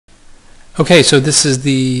Okay, so this is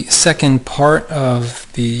the second part of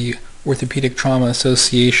the Orthopedic Trauma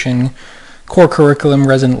Association Core Curriculum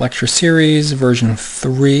Resident Lecture Series, version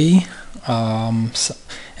 3. And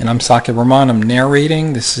I'm Saqib Rehman. I'm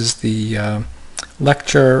narrating. This is the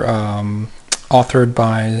lecture authored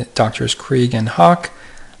by Drs. Krieg and Hock.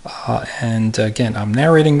 And again, I'm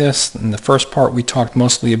narrating this. In the first part, we talked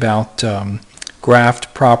mostly about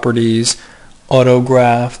graft properties,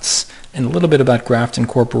 autografts, and a little bit about graft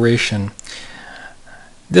incorporation.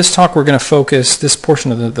 This talk we're going to focus, this portion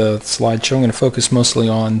of the slideshow, I'm going to focus mostly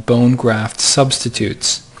on bone graft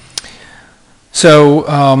substitutes. So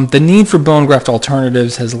the need for bone graft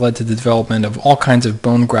alternatives has led to the development of all kinds of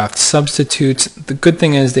bone graft substitutes. The good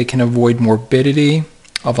thing is they can avoid morbidity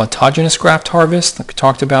of autogenous graft harvest, like we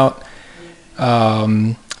talked about.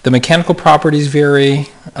 The mechanical properties vary,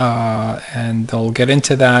 and they'll get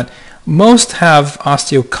into that. Most have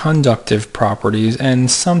osteoconductive properties, and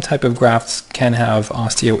some type of grafts can have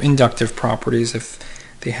osteoinductive properties if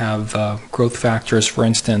they have growth factors, for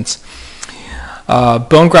instance.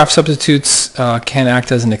 Bone graft substitutes can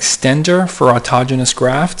act as an extender for autogenous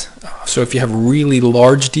graft. So if you have really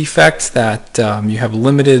large defects that you have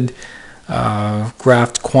limited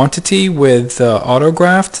graft quantity with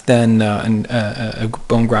autograft, then a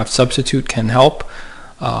bone graft substitute can help.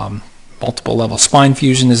 Multiple level spine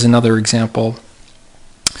fusion is another example.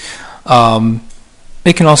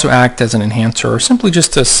 It can also act as an enhancer or simply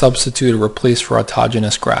just to substitute or replace for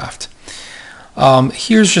autogenous graft.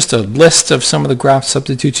 Here's just a list of some of the graft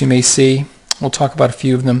substitutes you may see. We'll talk about a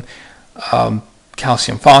few of them.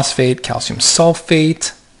 Calcium phosphate, calcium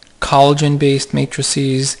sulfate, collagen-based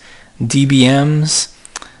matrices, DBMs,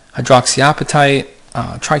 hydroxyapatite,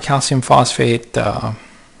 tricalcium phosphate,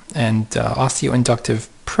 and osteoinductive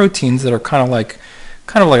proteins that are kind of like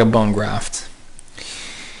a bone graft.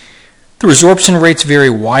 The resorption rates vary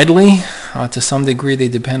widely. To some degree, they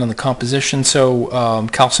depend on the composition. So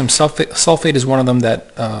calcium sulfate is one of them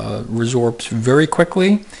that resorbs very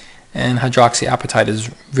quickly, and hydroxyapatite is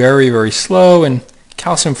very, very slow, and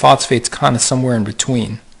calcium phosphate's kind of somewhere in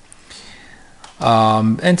between.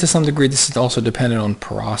 And to some degree, this is also dependent on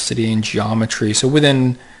porosity and geometry. So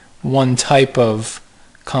within one type of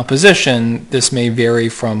composition, this may vary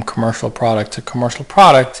from commercial product to commercial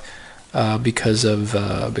product because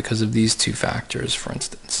of these two factors, for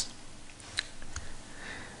instance.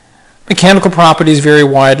 Mechanical properties vary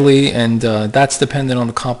widely, and that's dependent on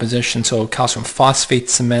the composition. So calcium phosphate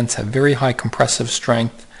cements have very high compressive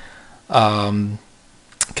strength.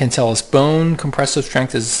 Cancellous bone compressive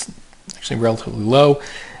strength is actually relatively low,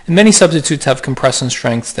 and many substitutes have compression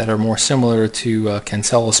strengths that are more similar to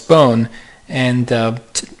cancellous bone, and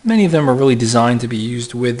many of them are really designed to be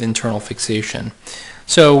used with internal fixation.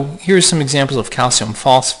 So here's some examples of calcium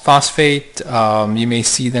phosphate. You may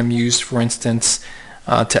see them used, for instance,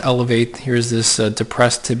 to elevate. Here's this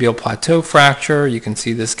depressed tibial plateau fracture. You can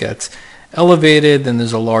see this gets elevated, then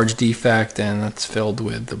there's a large defect, and that's filled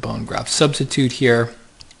with the bone graft substitute here.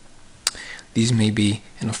 These may be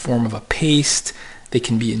in the form of a paste. They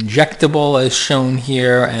can be injectable, as shown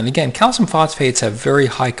here. And again, calcium phosphates have very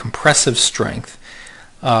high compressive strength,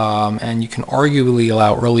 and you can arguably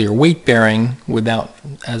allow earlier weight bearing without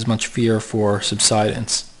as much fear for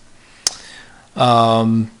subsidence.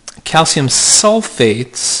 Calcium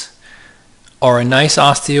sulfates are a nice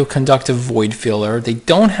osteoconductive void filler. They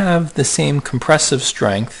don't have the same compressive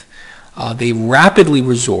strength. They rapidly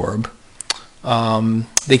resorb.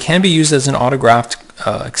 They can be used as an autograft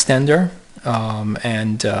extender.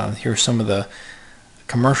 And here's some of the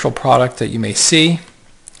commercial product that you may see.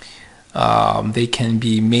 They can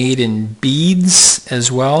be made in beads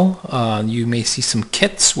as well. You may see some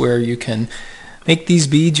kits where you can make these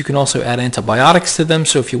beads. You can also add antibiotics to them.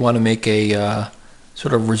 So if you want to make a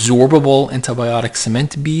sort of resorbable antibiotic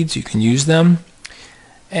cement beads, you can use them.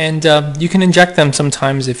 And you can inject them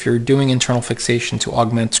sometimes if you're doing internal fixation to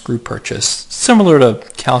augment screw purchase, similar to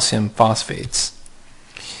calcium phosphates.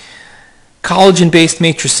 Collagen-based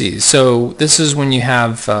matrices. So this is when you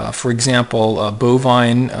have, for example, a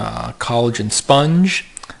bovine collagen sponge.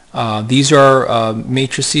 These are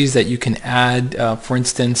matrices that you can add, for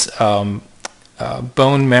instance,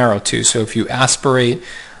 bone marrow to. So if you aspirate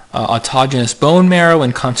autogenous bone marrow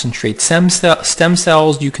and concentrate stem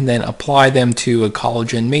cells, you can then apply them to a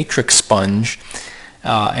collagen matrix sponge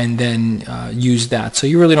and then use that. So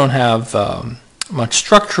you really don't have much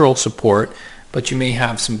structural support, but you may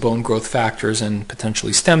have some bone growth factors and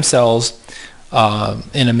potentially stem cells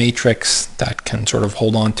in a matrix that can sort of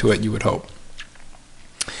hold on to it, you would hope.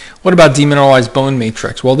 What about demineralized bone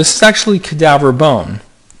matrix? Well, this is actually cadaver bone,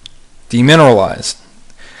 demineralized.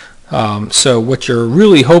 So what you're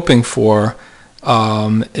really hoping for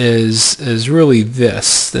is really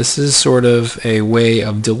this. This is sort of a way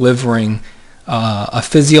of delivering a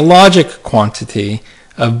physiologic quantity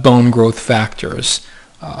of bone growth factors.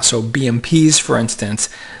 So BMPs, for instance.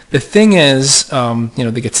 The thing is,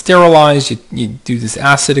 they get sterilized, you do this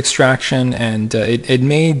acid extraction, and it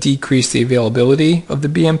may decrease the availability of the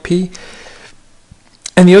BMP.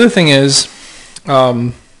 And the other thing is,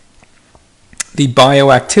 the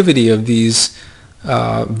bioactivity of these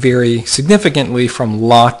vary significantly from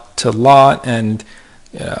lot to lot and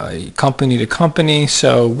company to company.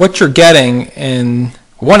 So what you're getting in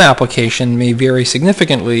one application may vary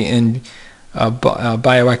significantly in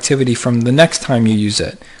bioactivity from the next time you use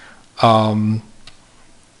it. And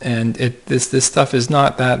this stuff is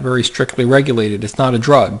not that very strictly regulated. It's not a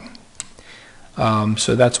drug.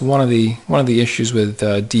 So that's one of the issues with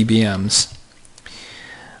DBMs.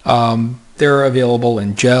 They're available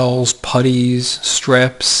in gels, putties,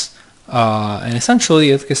 strips, and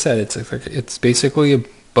essentially, like I said, it's basically a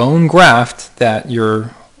bone graft that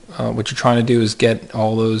what you're trying to do is get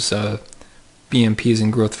all those BMPs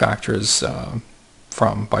and growth factors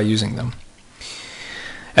by using them.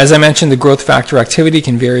 As I mentioned, the growth factor activity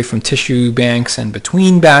can vary from tissue banks and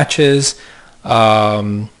between batches,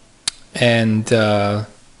 and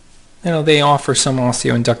they offer some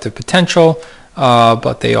osteoinductive potential.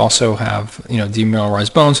 But they also have,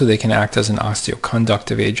 demineralized bone, so they can act as an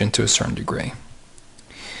osteoconductive agent to a certain degree.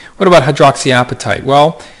 What about hydroxyapatite?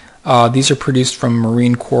 Well, these are produced from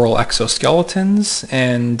marine coral exoskeletons,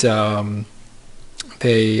 and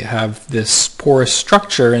they have this porous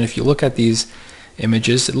structure. And if you look at these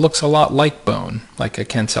images, it looks a lot like bone, like a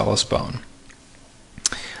cancellous bone.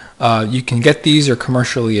 You can get these; are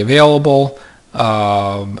commercially available,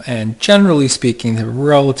 and generally speaking, they're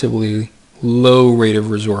relatively low rate of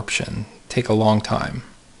resorption, take a long time.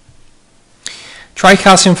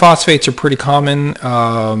 Tricalcium phosphates are pretty common.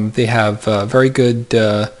 They have very good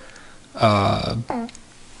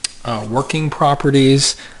working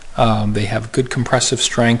properties. They have good compressive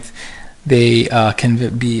strength. They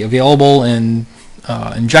can be available in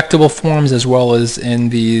injectable forms as well as in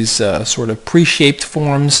these sort of pre-shaped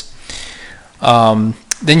forms. Then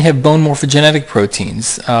you have bone morphogenetic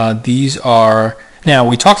proteins. These are Now,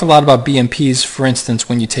 we talked a lot about BMPs, for instance,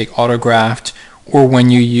 when you take autograft or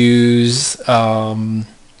when you use demineralized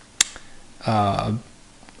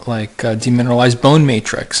bone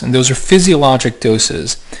matrix, and those are physiologic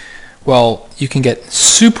doses. Well, you can get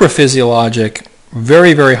supraphysiologic,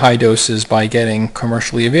 very, very high doses by getting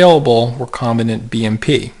commercially available recombinant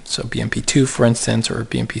BMP. So BMP2, for instance, or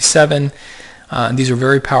BMP7. These are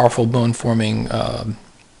very powerful bone-forming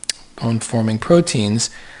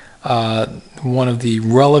proteins. One of the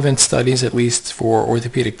relevant studies, at least for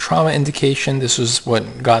orthopedic trauma indication, this was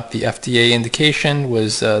what got the FDA indication,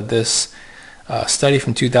 was this study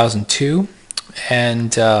from 2002.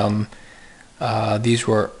 And these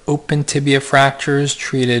were open tibia fractures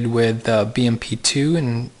treated with BMP2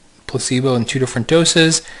 and placebo in 2 different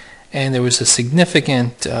doses. And there was a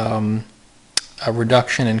significant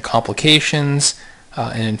reduction in complications,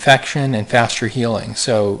 and infection, and faster healing.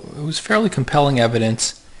 So it was fairly compelling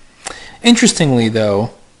evidence. Interestingly,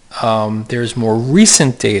 though, there's more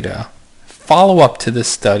recent data, follow-up to this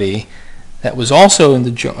study, that was also in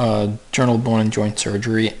the Journal of Bone and Joint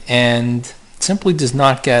Surgery, and simply does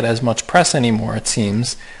not get as much press anymore, it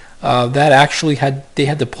seems. That actually they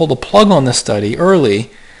had to pull the plug on the study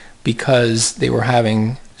early because they were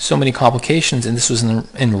having so many complications, and this was in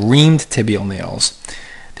reamed tibial nails.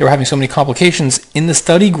 They were having so many complications in the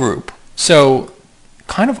study group. So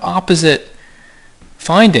kind of opposite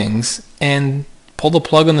findings, and pull the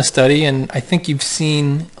plug on the study, and I think you've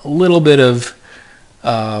seen a little bit of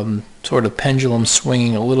sort of pendulum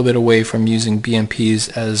swinging a little bit away from using BMPs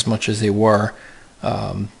as much as they were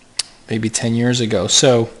maybe 10 years ago.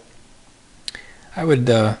 So I would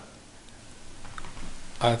I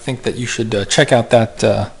think that you should check out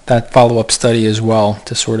that follow-up study as well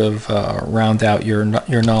to sort of round out your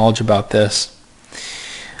knowledge about this.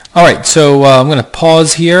 All right, so I'm going to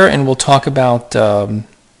pause here, and we'll talk about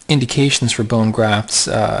indications for bone grafts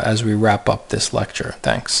as we wrap up this lecture.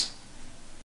 Thanks.